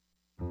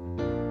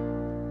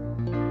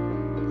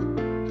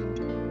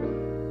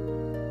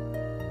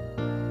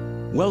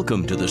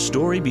Welcome to the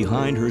story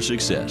behind her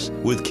success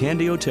with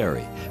Candy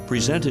O'Terry,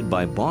 presented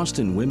by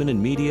Boston Women in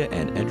Media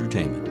and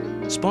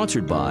Entertainment,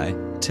 sponsored by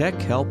Tech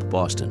Help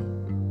Boston.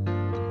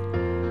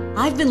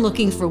 I've been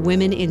looking for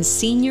women in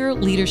senior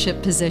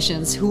leadership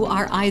positions who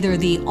are either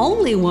the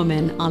only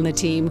woman on the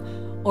team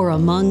or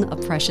among a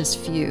precious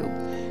few.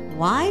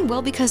 Why?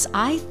 Well, because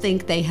I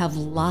think they have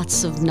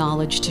lots of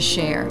knowledge to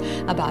share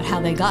about how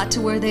they got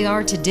to where they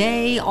are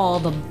today, all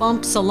the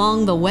bumps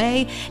along the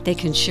way. They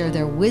can share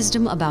their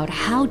wisdom about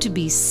how to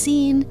be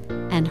seen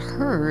and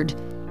heard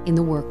in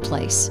the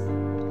workplace,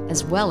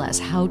 as well as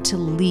how to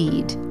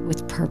lead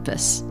with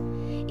purpose.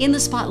 In the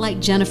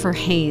spotlight, Jennifer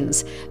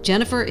Haynes.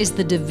 Jennifer is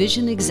the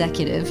Division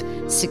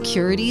Executive,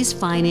 Securities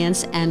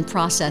Finance and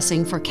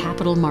Processing for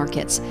Capital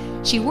Markets.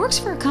 She works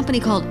for a company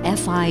called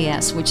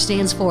FIS, which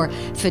stands for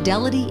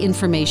Fidelity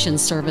Information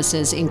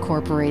Services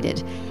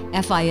Incorporated.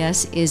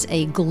 FIS is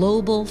a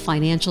global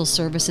financial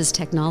services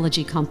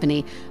technology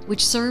company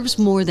which serves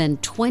more than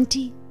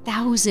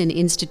 20,000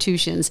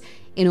 institutions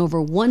in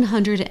over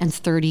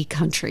 130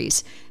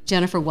 countries.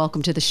 Jennifer,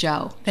 welcome to the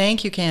show.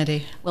 Thank you,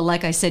 Candy. Well,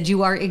 like I said,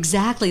 you are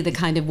exactly the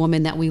kind of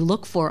woman that we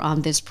look for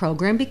on this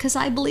program because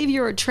I believe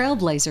you're a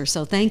trailblazer.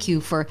 So thank you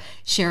for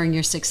sharing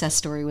your success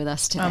story with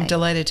us today. I'm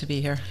delighted to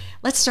be here.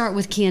 Let's start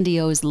with Candy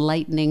O's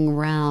lightning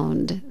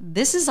round.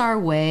 This is our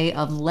way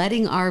of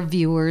letting our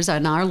viewers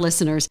and our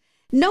listeners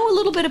know a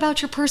little bit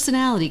about your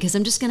personality, because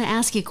I'm just going to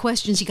ask you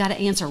questions you got to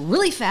answer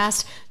really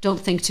fast. Don't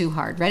think too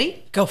hard.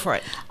 Ready? Go for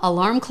it.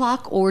 Alarm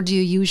clock, or do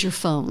you use your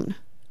phone?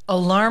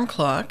 Alarm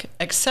clock,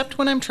 except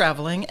when I'm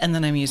traveling and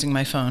then I'm using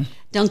my phone.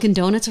 Dunkin'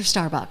 Donuts or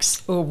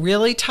Starbucks? A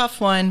really tough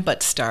one,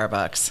 but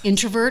Starbucks.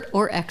 Introvert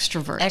or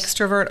extrovert?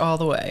 Extrovert all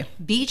the way.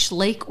 Beach,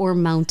 lake, or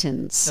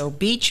mountains? So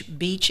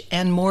beach,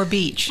 and more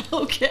beach.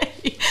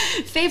 Okay.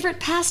 Favorite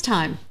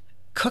pastime?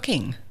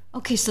 Cooking.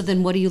 Okay, so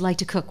then what do you like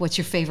to cook? What's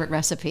your favorite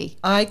recipe?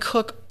 I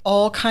cook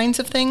all kinds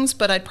of things,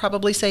 but I'd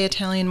probably say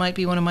Italian might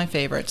be one of my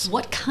favorites.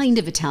 What kind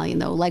of Italian,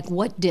 though? Like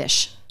what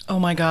dish? Oh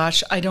my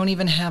gosh, I don't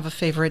even have a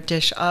favorite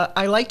dish.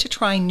 I like to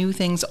try new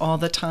things all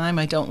the time.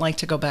 I don't like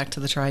to go back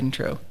to the tried and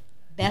true.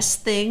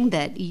 Best thing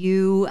that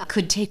you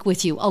could take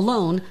with you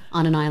alone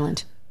on an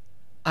island?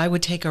 I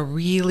would take a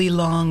really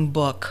long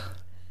book.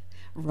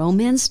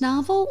 Romance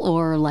novel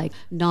or like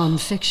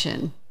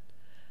nonfiction?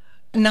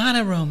 Not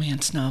a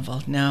romance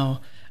novel, no.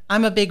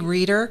 I'm a big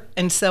reader,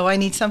 and so I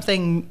need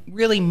something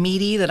really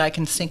meaty that I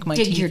can sink my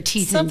Dig your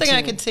teeth something into.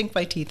 I can sink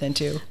my teeth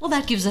into. Well,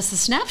 that gives us a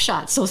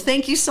snapshot, so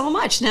thank you so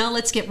much. Now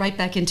let's get right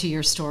back into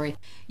your story.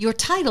 Your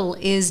title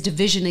is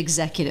Division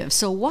Executive,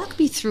 so walk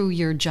me through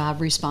your job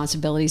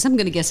responsibilities. I'm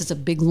going to guess it's a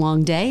big,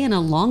 long day and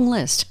a long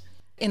list.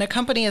 In a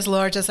company as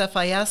large as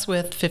FIS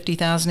with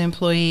 50,000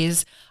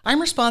 employees, I'm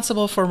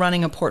responsible for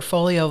running a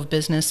portfolio of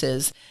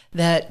businesses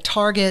that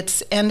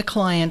targets end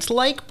clients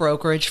like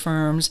brokerage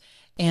firms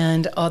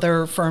and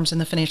other firms in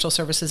the financial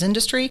services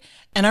industry.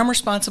 And I'm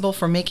responsible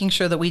for making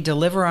sure that we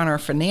deliver on our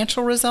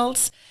financial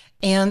results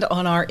and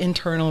on our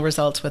internal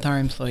results with our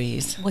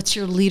employees. What's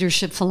your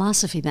leadership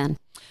philosophy then?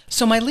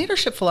 So my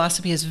leadership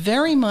philosophy is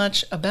very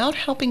much about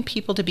helping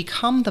people to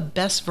become the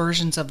best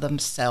versions of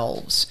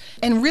themselves.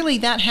 And really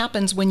that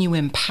happens when you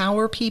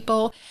empower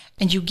people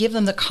and you give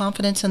them the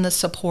confidence and the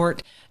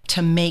support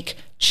to make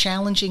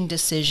challenging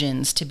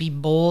decisions, to be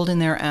bold in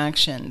their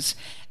actions,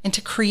 and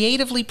to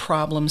creatively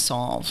problem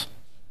solve.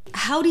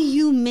 How do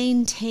you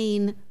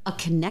maintain a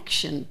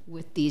connection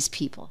with these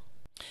people?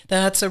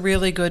 That's a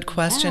really good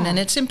question. Yeah. And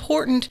it's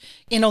important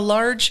in a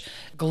large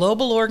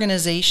global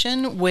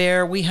organization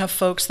where we have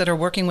folks that are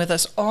working with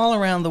us all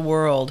around the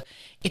world.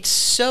 It's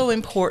so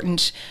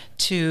important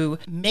to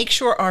make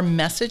sure our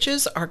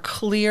messages are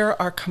clear,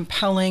 are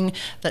compelling,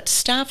 that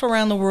staff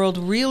around the world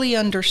really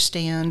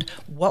understand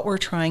what we're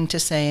trying to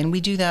say. And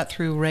we do that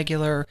through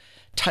regular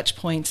touch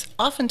points.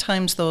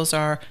 Oftentimes those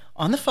are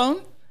on the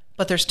phone,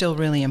 but they're still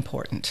really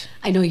important.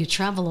 I know you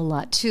travel a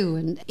lot too,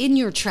 and in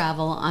your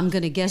travel, I'm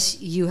going to guess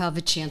you have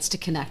a chance to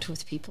connect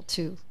with people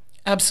too.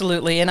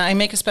 Absolutely, and I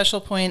make a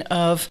special point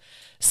of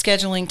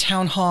scheduling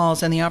town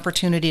halls and the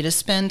opportunity to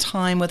spend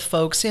time with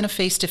folks in a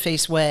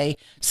face-to-face way,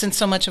 since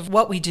so much of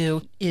what we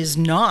do is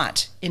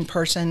not in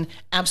person.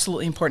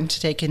 Absolutely important to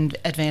take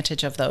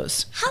advantage of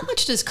those. How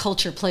much does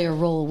culture play a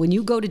role when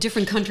you go to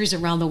different countries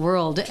around the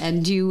world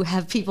and you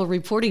have people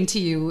reporting to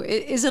you?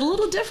 Is it a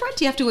little different?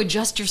 Do you have to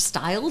adjust your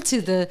style to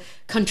the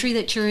country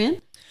that you're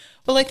in?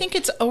 Well, I think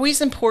it's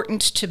always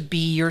important to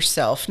be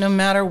yourself, no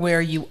matter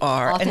where you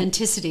are.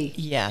 Authenticity.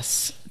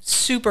 Yes.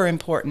 Super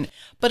important.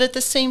 But at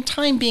the same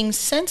time, being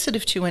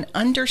sensitive to and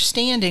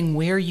understanding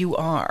where you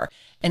are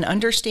and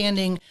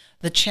understanding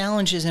the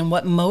challenges and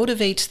what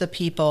motivates the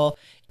people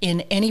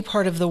in any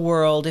part of the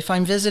world. If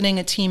I'm visiting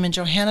a team in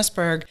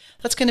Johannesburg,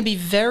 that's going to be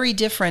very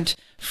different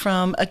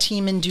from a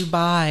team in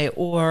Dubai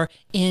or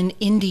in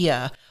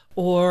India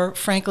or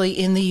frankly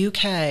in the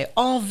UK,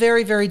 all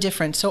very, very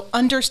different. So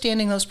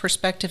understanding those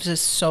perspectives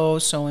is so,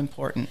 so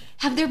important.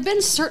 Have there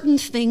been certain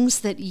things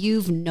that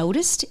you've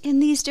noticed in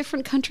these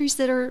different countries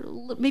that are,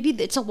 maybe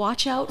it's a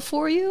watch out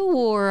for you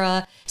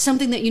or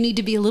something that you need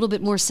to be a little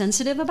bit more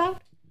sensitive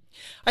about?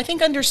 I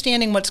think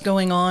understanding what's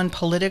going on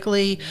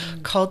politically,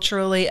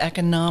 culturally,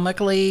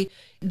 economically,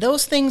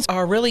 those things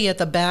are really at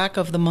the back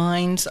of the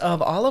minds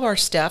of all of our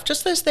staff,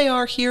 just as they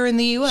are here in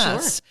the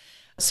U.S. Sure.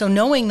 So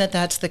knowing that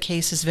that's the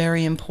case is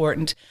very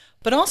important,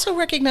 but also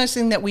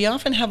recognizing that we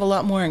often have a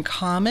lot more in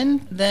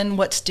common than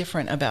what's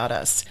different about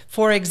us.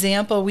 For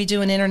example, we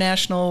do an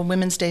International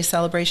Women's Day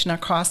celebration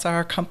across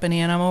our company,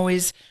 and I'm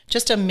always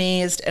just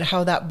amazed at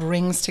how that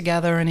brings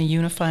together in a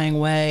unifying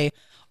way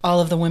all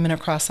of the women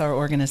across our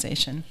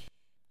organization.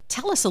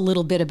 Tell us a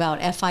little bit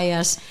about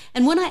FIS.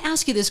 And when I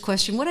ask you this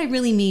question, what I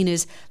really mean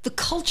is the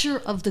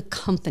culture of the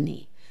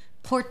company,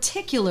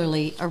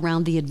 particularly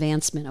around the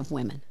advancement of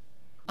women.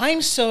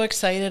 I'm so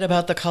excited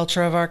about the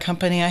culture of our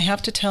company. I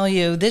have to tell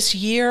you, this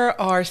year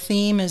our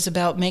theme is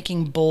about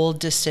making bold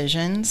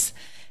decisions.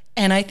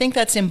 And I think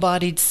that's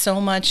embodied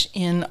so much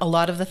in a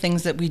lot of the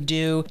things that we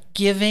do,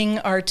 giving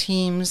our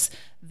teams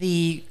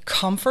the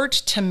comfort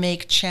to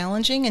make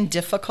challenging and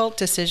difficult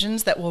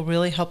decisions that will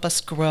really help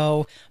us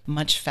grow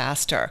much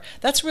faster.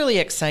 That's really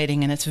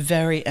exciting, and it's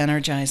very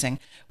energizing.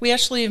 We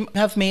actually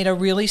have made a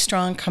really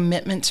strong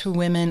commitment to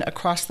women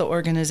across the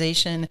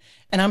organization,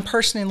 and I'm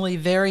personally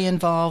very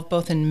involved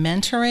both in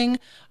mentoring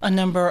a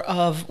number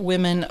of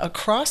women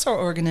across our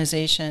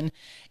organization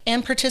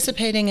and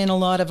participating in a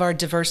lot of our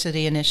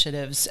diversity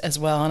initiatives as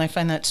well, and I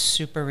find that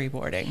super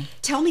rewarding.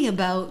 Tell me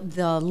about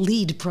the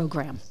LEAD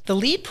program. The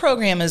LEAD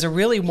program is a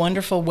really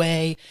wonderful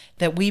way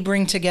that we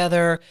bring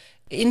together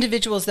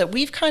individuals that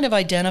we've kind of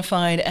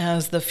identified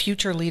as the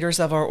future leaders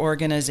of our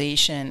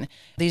organization.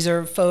 These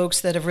are folks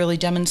that have really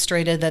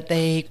demonstrated that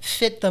they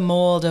fit the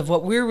mold of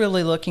what we're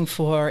really looking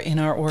for in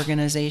our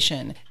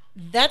organization.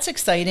 That's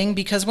exciting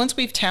because once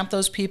we've tapped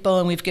those people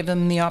and we've given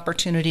them the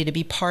opportunity to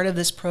be part of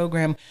this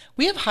program,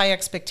 we have high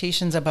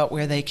expectations about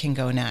where they can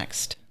go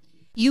next.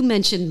 You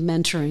mentioned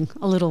mentoring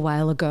a little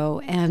while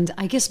ago, and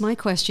I guess my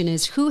question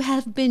is, who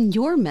have been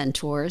your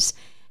mentors?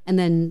 And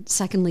then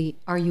secondly,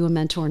 are you a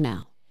mentor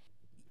now?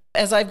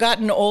 As I've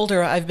gotten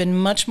older, I've been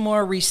much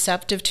more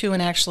receptive to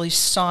and actually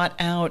sought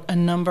out a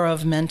number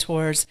of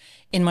mentors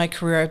in my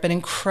career. I've been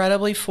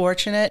incredibly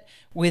fortunate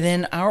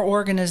within our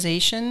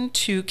organization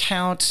to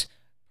count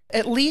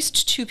at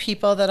least two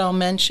people that I'll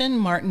mention,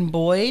 Martin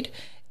Boyd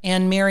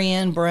and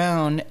Marianne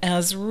Brown,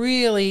 as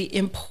really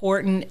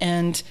important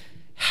and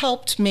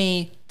helped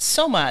me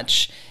so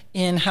much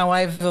in how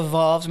I've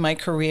evolved my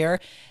career.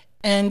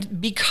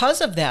 And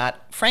because of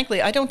that, frankly,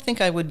 I don't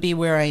think I would be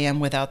where I am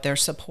without their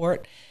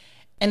support.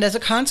 And as a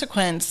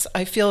consequence,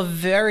 I feel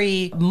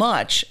very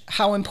much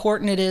how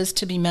important it is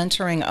to be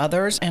mentoring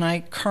others. And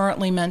I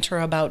currently mentor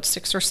about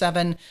 6 or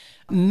 7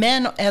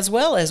 men as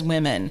well as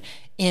women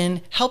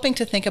in helping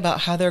to think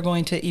about how they're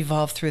going to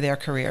evolve through their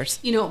careers.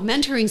 You know,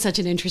 mentoring is such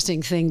an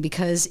interesting thing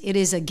because it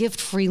is a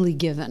gift freely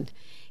given.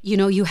 You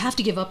know, you have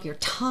to give up your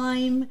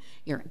time,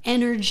 your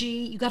energy.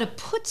 You got to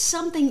put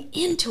something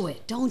into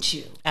it, don't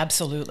you?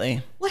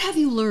 Absolutely. What have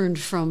you learned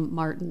from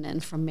Martin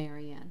and from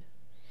Marianne?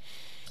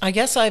 I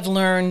guess I've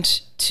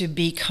learned to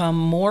become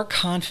more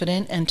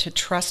confident and to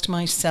trust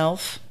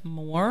myself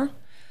more.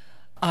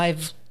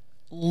 I've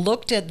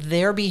looked at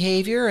their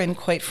behavior, and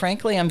quite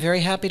frankly, I'm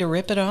very happy to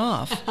rip it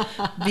off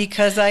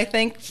because I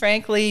think,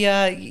 frankly,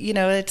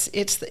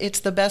 it's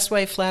the best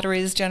way. Flattery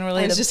is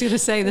generally. I was just going to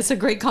say that's a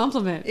great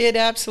compliment. It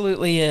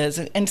absolutely is,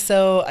 and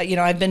so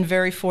I've been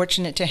very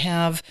fortunate to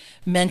have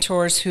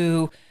mentors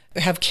who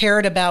have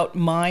cared about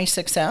my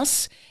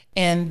success.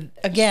 And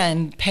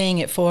again, paying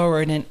it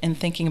forward and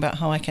thinking about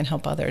how I can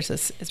help others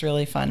is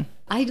really fun.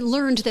 I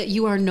learned that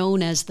you are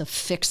known as the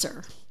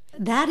fixer.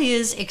 That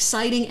is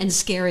exciting and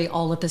scary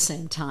all at the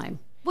same time.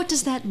 What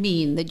does that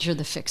mean, that you're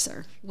the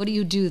fixer? What do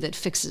you do that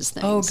fixes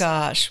things? Oh,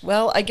 gosh.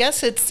 Well, I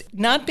guess it's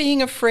not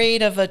being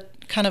afraid of a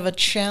kind of a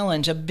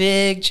challenge, a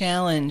big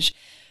challenge,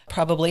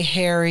 probably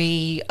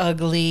hairy,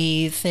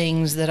 ugly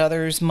things that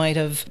others might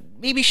have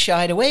maybe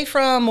shied away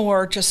from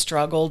or just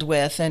struggled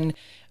with. And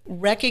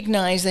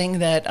recognizing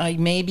that I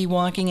may be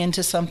walking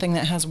into something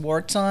that has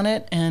warts on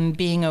it and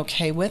being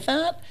okay with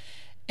that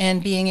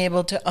and being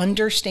able to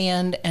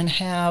understand and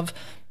have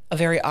a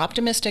very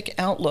optimistic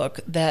outlook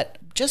that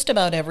just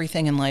about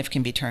everything in life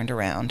can be turned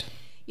around.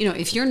 You know,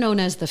 if you're known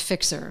as the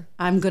fixer,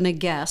 I'm going to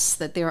guess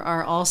that there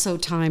are also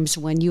times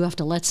when you have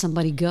to let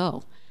somebody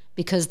go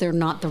because they're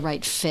not the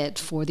right fit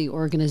for the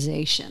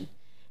organization.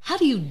 How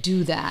do you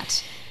do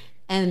that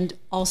and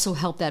also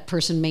help that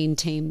person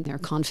maintain their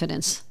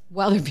confidence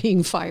while they're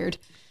being fired?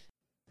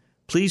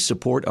 Please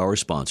support our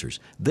sponsors.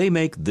 They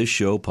make this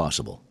show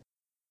possible.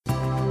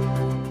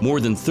 More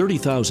than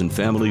 30,000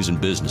 families and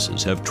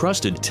businesses have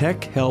trusted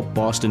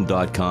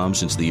TechHelpBoston.com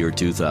since the year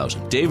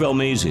 2000. Dave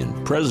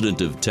Almazian,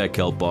 president of Tech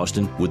Help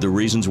Boston, with the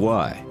reasons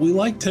why. We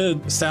like to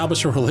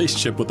establish a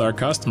relationship with our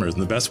customers,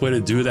 and the best way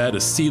to do that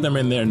is see them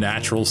in their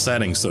natural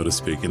setting, so to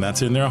speak, and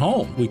that's in their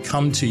home. We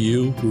come to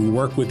you, we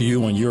work with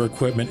you on your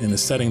equipment in a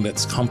setting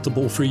that's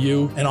comfortable for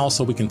you, and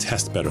also we can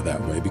test better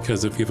that way,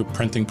 because if you have a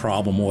printing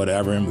problem or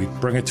whatever, and we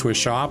bring it to a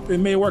shop, it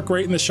may work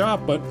great in the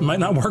shop, but it might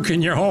not work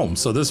in your home.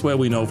 So this way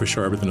we know for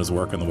sure everything is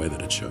working the way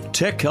that it should.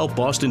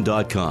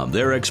 TechHelpBoston.com.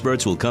 Their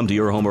experts will come to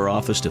your home or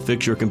office to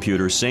fix your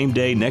computer same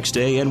day, next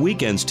day, and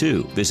weekends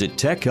too. Visit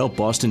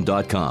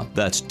TechHelpBoston.com.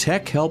 That's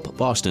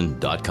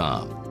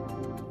TechHelpBoston.com.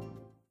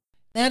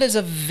 That is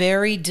a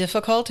very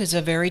difficult, it's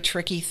a very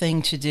tricky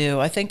thing to do.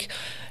 I think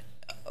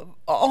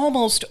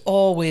almost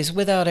always,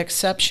 without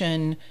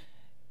exception,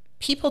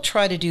 people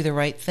try to do the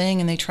right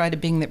thing and they try to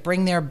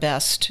bring their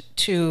best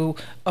to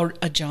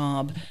a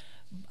job.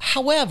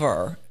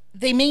 However,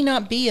 they may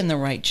not be in the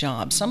right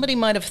job. Somebody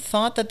might have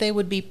thought that they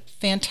would be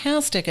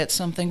fantastic at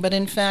something, but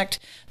in fact,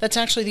 that's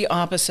actually the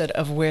opposite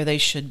of where they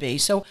should be.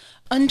 So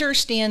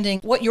understanding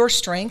what your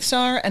strengths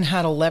are and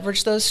how to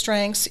leverage those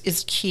strengths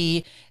is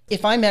key.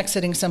 If I'm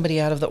exiting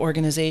somebody out of the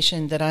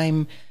organization, that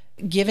I'm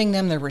giving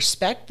them the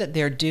respect that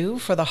they're due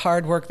for the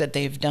hard work that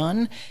they've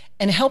done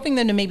and helping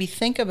them to maybe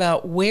think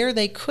about where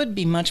they could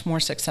be much more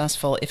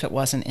successful if it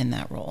wasn't in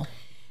that role.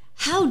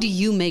 How do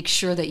you make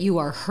sure that you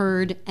are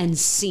heard and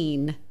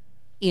seen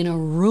in a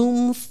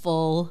room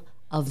full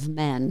of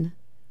men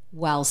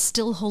while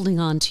still holding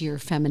on to your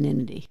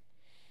femininity?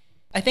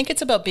 I think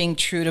it's about being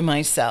true to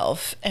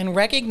myself and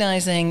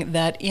recognizing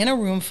that in a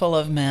room full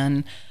of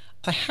men,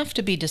 I have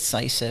to be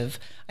decisive.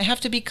 I have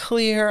to be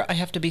clear. I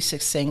have to be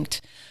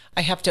succinct.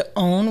 I have to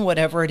own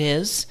whatever it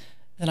is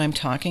that I'm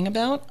talking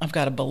about. I've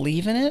got to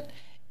believe in it,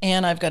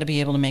 and I've got to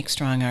be able to make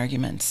strong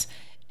arguments.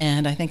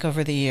 And I think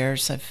over the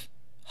years, I've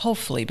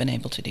hopefully been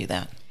able to do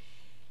that.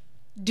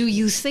 Do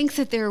you think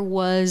that there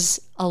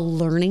was a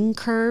learning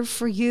curve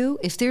for you?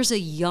 If there's a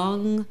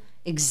young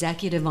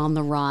executive on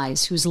the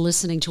rise who's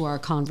listening to our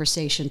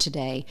conversation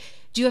today,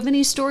 do you have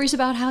any stories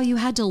about how you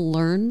had to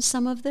learn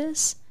some of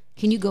this?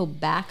 Can you go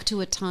back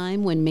to a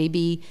time when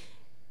maybe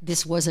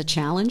this was a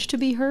challenge to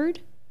be heard?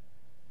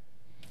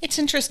 It's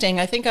interesting.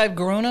 I think I've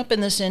grown up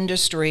in this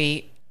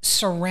industry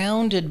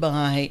surrounded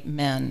by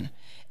men.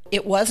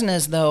 It wasn't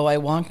as though I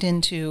walked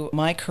into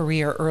my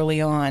career early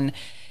on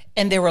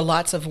and there were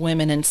lots of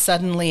women and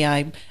suddenly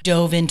I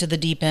dove into the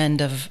deep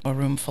end of a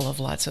room full of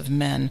lots of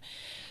men.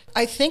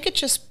 I think it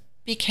just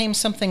became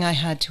something I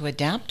had to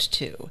adapt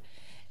to.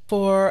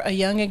 For a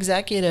young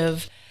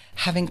executive,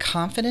 having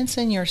confidence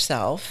in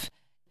yourself,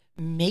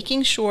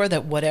 making sure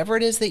that whatever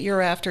it is that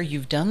you're after,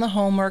 you've done the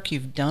homework,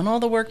 you've done all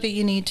the work that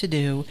you need to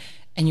do,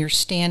 and you're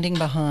standing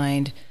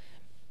behind,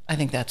 I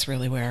think that's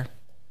really where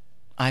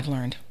I've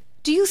learned.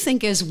 Do you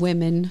think as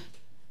women,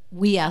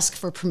 we ask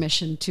for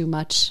permission too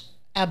much?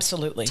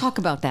 Absolutely. Talk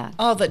about that.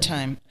 All the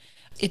time.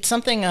 It's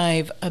something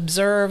I've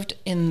observed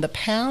in the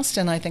past,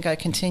 and I think I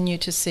continue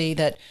to see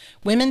that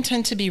women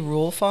tend to be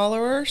rule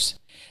followers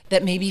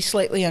that may be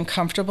slightly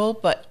uncomfortable,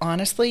 but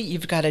honestly,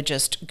 you've got to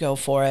just go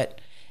for it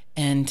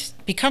and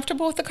be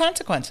comfortable with the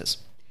consequences.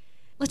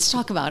 Let's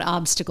talk about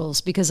obstacles,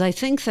 because I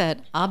think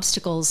that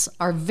obstacles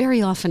are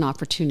very often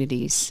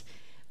opportunities.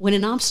 When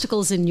an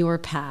obstacle is in your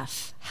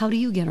path, how do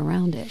you get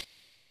around it?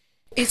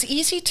 It's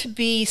easy to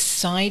be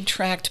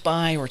sidetracked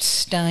by or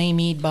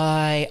stymied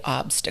by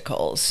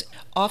obstacles.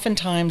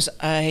 Oftentimes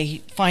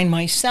I find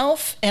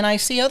myself and I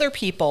see other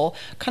people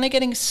kind of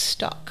getting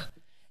stuck.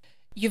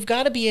 You've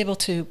got to be able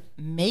to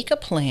make a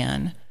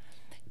plan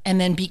and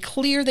then be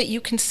clear that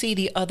you can see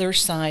the other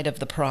side of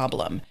the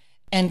problem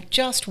and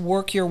just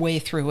work your way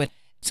through it.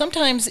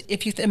 Sometimes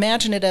if you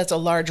imagine it as a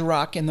large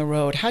rock in the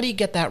road, how do you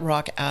get that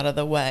rock out of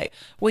the way?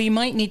 Well, you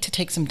might need to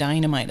take some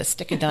dynamite, a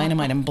stick of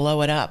dynamite, and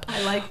blow it up.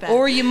 I like that.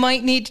 Or you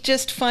might need to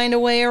just find a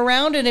way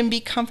around it and be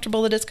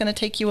comfortable that it's going to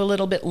take you a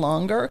little bit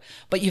longer,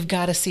 but you've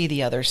got to see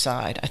the other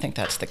side. I think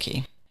that's the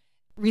key.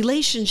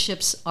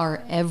 Relationships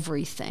are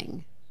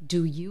everything.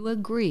 Do you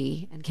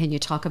agree? And can you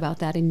talk about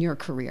that in your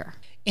career?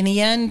 In the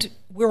end,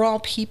 we're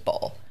all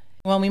people.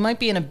 While we might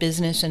be in a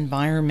business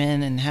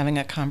environment and having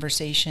a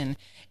conversation,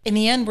 in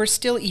the end, we're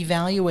still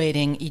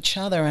evaluating each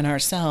other and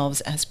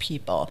ourselves as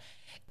people.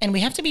 And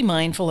we have to be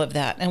mindful of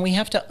that. And we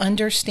have to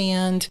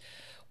understand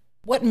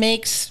what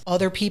makes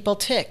other people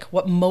tick,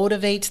 what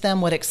motivates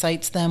them, what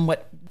excites them,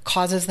 what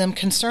causes them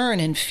concern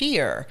and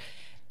fear,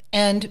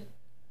 and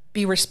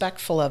be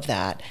respectful of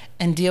that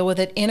and deal with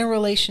it in a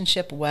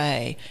relationship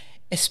way,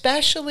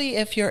 especially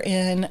if you're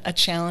in a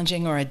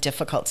challenging or a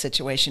difficult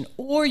situation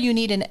or you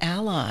need an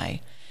ally.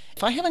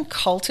 If I haven't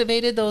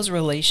cultivated those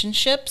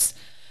relationships,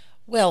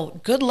 well,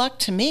 good luck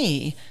to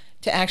me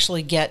to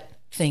actually get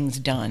things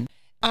done.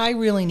 I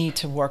really need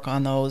to work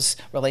on those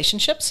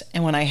relationships.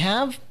 And when I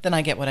have, then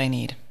I get what I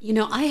need. You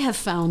know, I have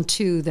found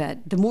too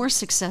that the more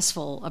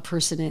successful a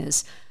person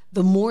is,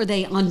 the more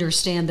they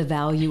understand the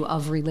value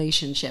of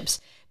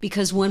relationships.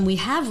 Because when we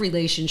have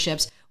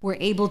relationships, we're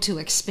able to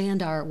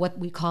expand our, what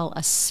we call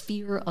a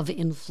sphere of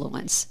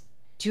influence.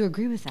 Do you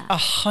agree with that?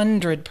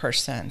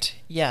 100%,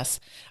 yes.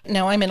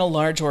 Now, I'm in a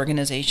large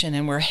organization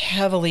and we're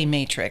heavily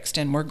matrixed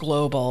and we're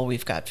global.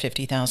 We've got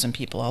 50,000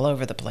 people all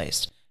over the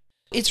place.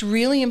 It's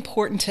really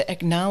important to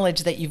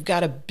acknowledge that you've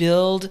got to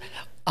build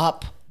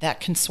up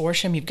that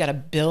consortium. You've got to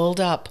build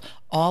up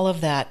all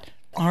of that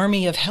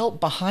army of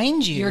help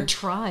behind you. Your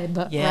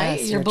tribe,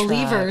 yes, right? Your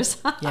believers.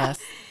 Yes.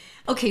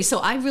 Okay, so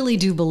I really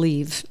do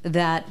believe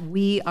that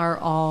we are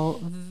all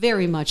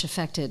very much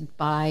affected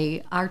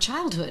by our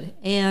childhood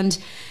and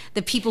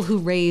the people who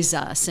raise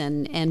us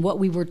and what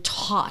we were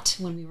taught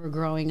when we were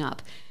growing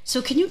up.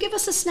 So can you give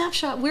us a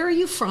snapshot? Where are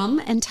you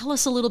from? And tell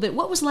us a little bit,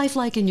 what was life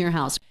like in your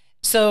house?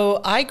 So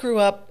I grew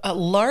up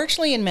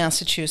largely in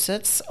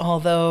Massachusetts,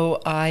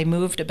 although I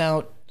moved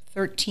about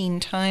 13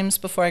 times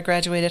before I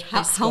graduated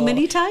high school. How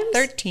many times?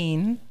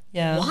 13.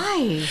 Yeah.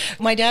 Why?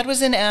 My dad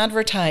was in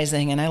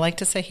advertising, and I like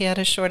to say he had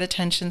a short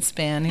attention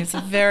span. He's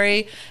a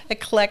very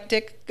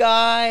eclectic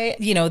guy.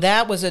 You know,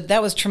 that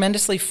was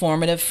tremendously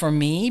formative for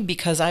me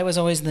because I was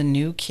always the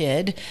new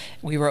kid.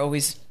 We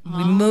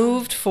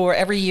moved for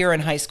every year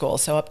in high school.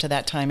 So up to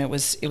that time, it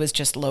was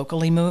just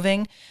locally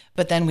moving.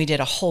 But then we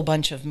did a whole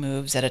bunch of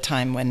moves at a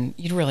time when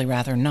you'd really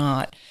rather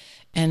not.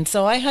 And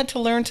so I had to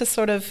learn to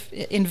sort of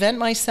invent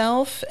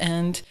myself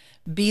and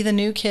be the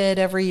new kid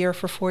every year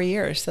for 4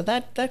 years. So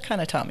that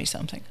kind of taught me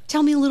something.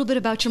 Tell me a little bit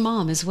about your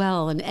mom as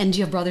well. And do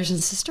you have brothers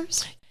and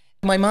sisters?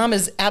 My mom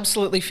is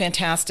absolutely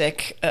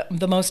fantastic,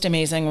 the most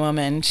amazing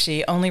woman.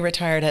 She only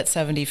retired at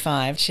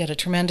 75. She had a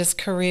tremendous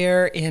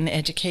career in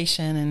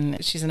education,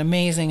 and she's an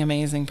amazing,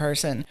 amazing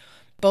person.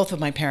 Both of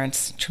my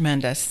parents,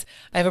 tremendous.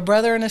 I have a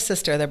brother and a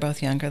sister. They're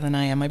both younger than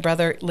I am. My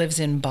brother lives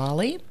in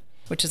Bali,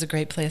 which is a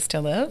great place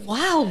to live.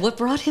 Wow, what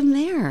brought him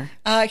there?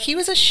 He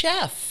was a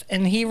chef,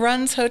 and he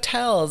runs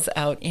hotels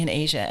out in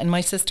Asia. And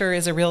my sister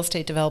is a real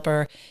estate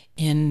developer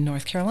in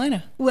North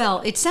Carolina.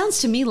 Well, it sounds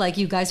to me like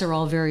you guys are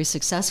all very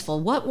successful.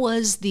 What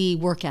was the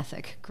work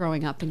ethic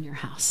growing up in your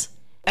house?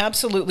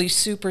 Absolutely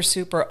super,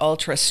 super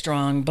ultra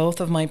strong. Both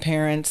of my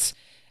parents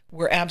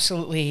were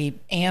absolutely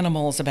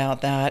animals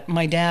about that.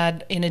 My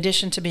dad, in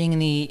addition to being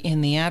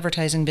in the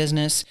advertising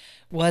business,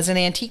 was an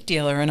antique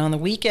dealer. And on the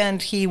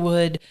weekend, he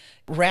would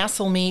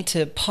wrestle me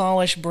to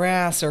polish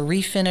brass or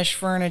refinish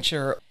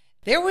furniture.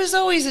 There was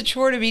always a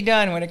chore to be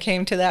done when it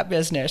came to that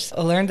business.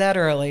 I learned that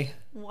early.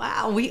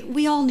 Wow,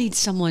 we all need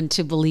someone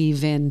to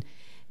believe in,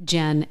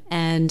 Jen.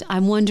 And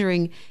I'm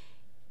wondering,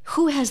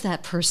 who has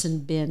that person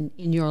been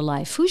in your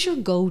life? Who's your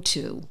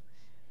go-to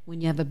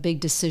when you have a big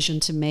decision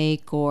to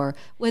make, or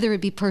whether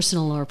it be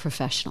personal or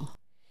professional?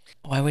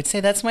 Oh, I would say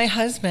that's my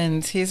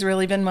husband. He's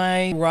really been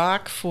my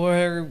rock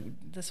for,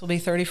 this will be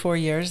 34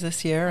 years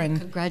this year. And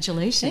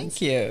congratulations.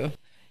 Thank you.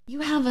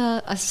 You have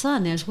a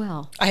son as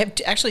well. I have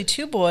actually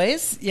 2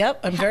 boys.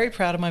 Yep, I'm very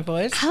proud of my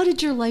boys. How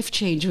did your life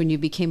change when you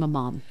became a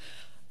mom?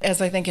 As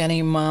I think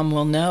any mom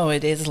will know,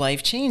 it is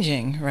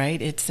life-changing,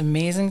 right? It's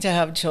amazing to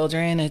have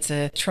children. It's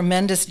a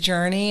tremendous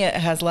journey. It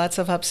has lots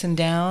of ups and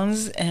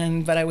downs,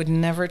 but I would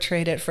never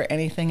trade it for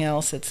anything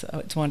else.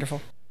 It's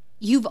wonderful.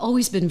 You've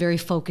always been very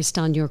focused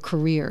on your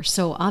career.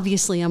 So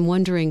obviously I'm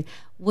wondering,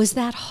 was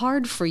that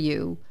hard for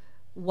you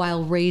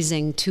while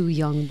raising 2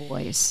 young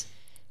boys?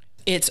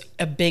 It's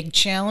a big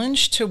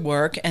challenge to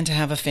work and to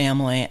have a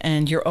family,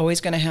 and you're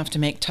always going to have to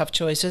make tough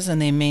choices,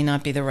 and they may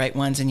not be the right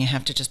ones, and you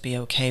have to just be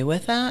okay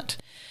with that.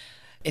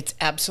 It's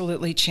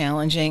absolutely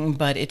challenging,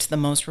 but it's the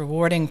most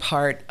rewarding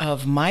part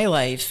of my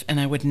life, and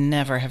I would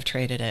never have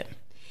traded it.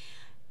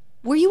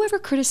 Were you ever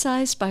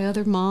criticized by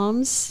other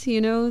moms?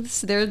 You know,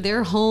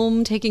 they're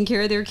home taking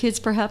care of their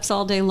kids perhaps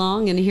all day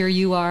long, and here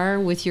you are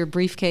with your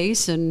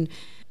briefcase and...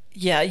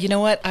 Yeah, you know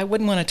what? I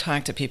wouldn't want to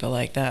talk to people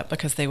like that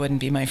because they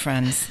wouldn't be my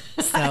friends.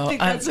 So I think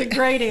that's a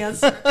great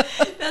answer.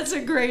 That's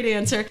a great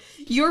answer.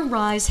 Your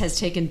rise has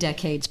taken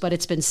decades, but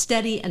it's been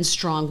steady and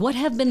strong. What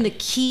have been the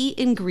key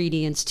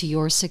ingredients to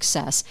your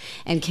success?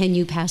 And can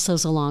you pass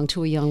those along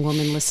to a young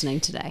woman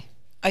listening today?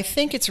 I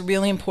think it's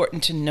really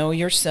important to know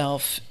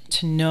yourself,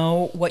 to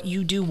know what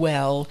you do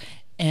well,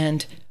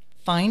 and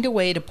find a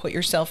way to put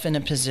yourself in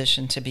a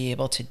position to be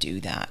able to do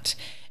that.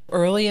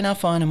 Early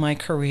enough on in my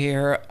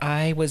career,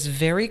 I was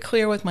very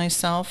clear with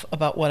myself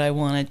about what I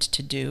wanted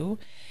to do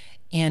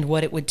and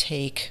what it would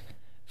take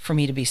for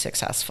me to be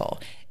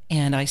successful.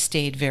 And I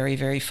stayed very,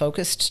 very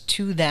focused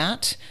to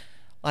that.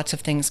 Lots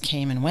of things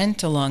came and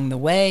went along the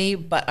way,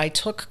 but I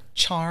took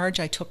charge.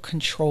 I took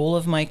control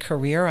of my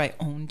career. I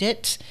owned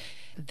it.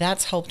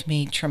 That's helped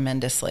me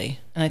tremendously.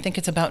 And I think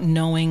it's about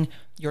knowing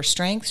your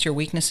strengths, your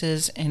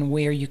weaknesses, and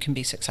where you can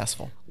be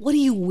successful. What do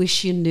you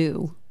wish you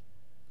knew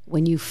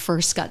when you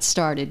first got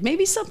started?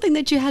 Maybe something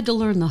that you had to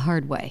learn the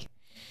hard way.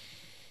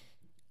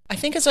 I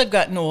think as I've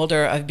gotten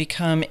older, I've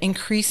become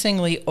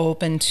increasingly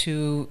open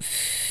to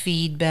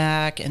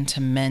feedback and to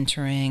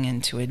mentoring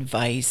and to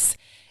advice.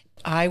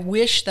 I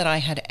wish that I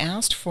had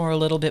asked for a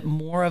little bit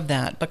more of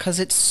that because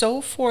it's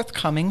so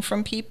forthcoming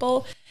from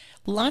people.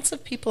 Lots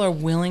of people are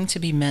willing to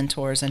be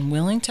mentors and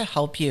willing to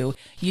help you.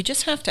 You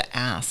just have to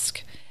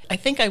ask. I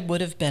think I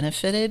would have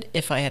benefited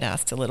if I had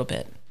asked a little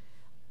bit.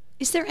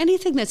 Is there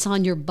anything that's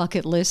on your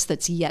bucket list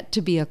that's yet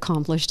to be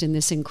accomplished in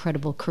this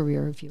incredible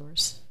career of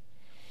yours?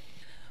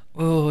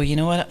 Oh, you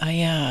know what?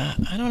 I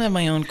don't have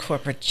my own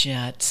corporate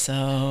jet,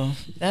 so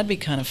that'd be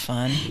kind of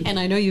fun. And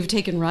I know you've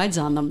taken rides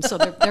on them, so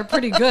they're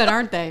pretty good,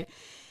 aren't they?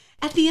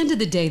 At the end of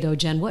the day, though,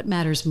 Jen, what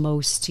matters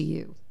most to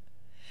you?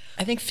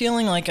 I think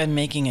feeling like I'm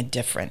making a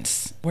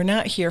difference. We're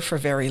not here for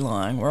very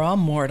long. We're all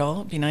mortal.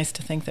 It'd be nice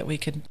to think that we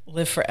could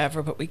live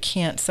forever, but we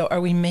can't. So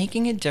are we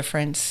making a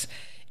difference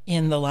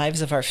in the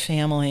lives of our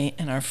family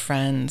and our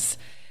friends,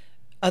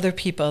 other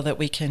people that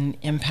we can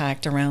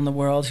impact around the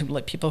world,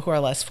 people who are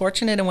less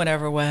fortunate in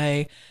whatever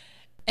way?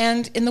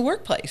 And in the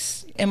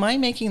workplace, am I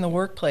making the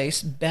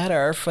workplace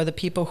better for the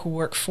people who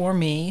work for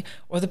me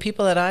or the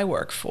people that I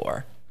work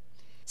for?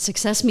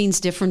 Success means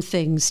different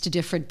things to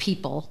different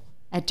people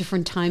at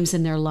different times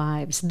in their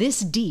lives.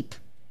 This deep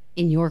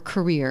in your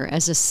career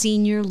as a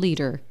senior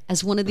leader,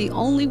 as one of the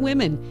only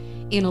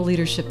women in a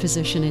leadership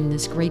position in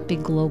this great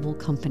big global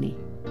company,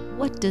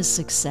 what does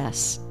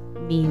success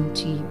mean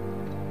to you?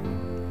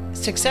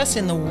 Success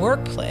in the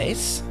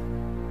workplace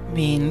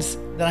means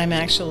that I'm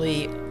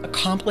actually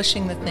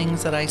accomplishing the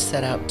things that I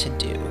set out to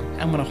do.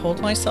 I'm going to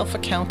hold myself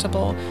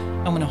accountable.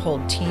 I'm going to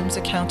hold teams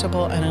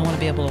accountable, and I want to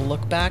be able to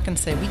look back and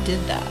say, we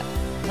did that.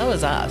 That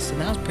was us,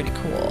 and that was pretty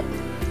cool.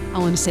 I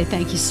want to say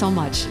thank you so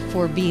much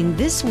for being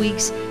this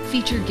week's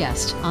featured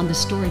guest on the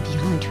story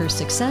behind her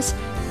success,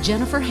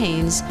 Jennifer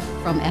Haynes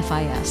from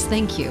FIS.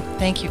 Thank you.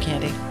 Thank you,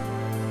 Candy.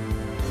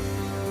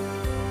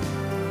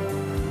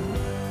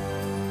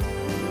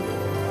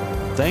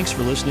 Thanks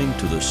for listening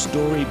to The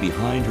Story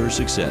Behind Her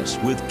Success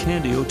with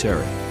Candy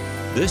O'Terry.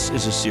 This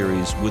is a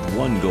series with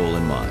one goal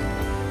in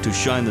mind, to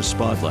shine the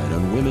spotlight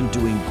on women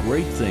doing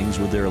great things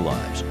with their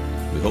lives.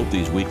 We hope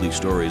these weekly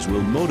stories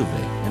will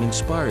motivate and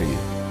inspire you.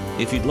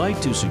 If you'd like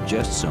to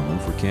suggest someone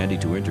for Candy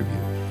to interview,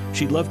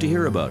 she'd love to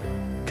hear about her.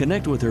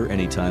 Connect with her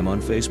anytime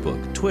on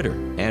Facebook, Twitter,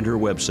 and her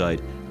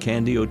website,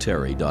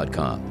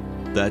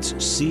 candyoterry.com. That's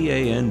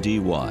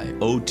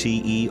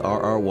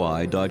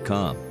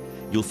CANDYOTERRY.com.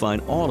 You'll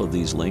find all of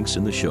these links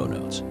in the show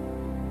notes.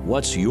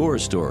 What's your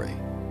story?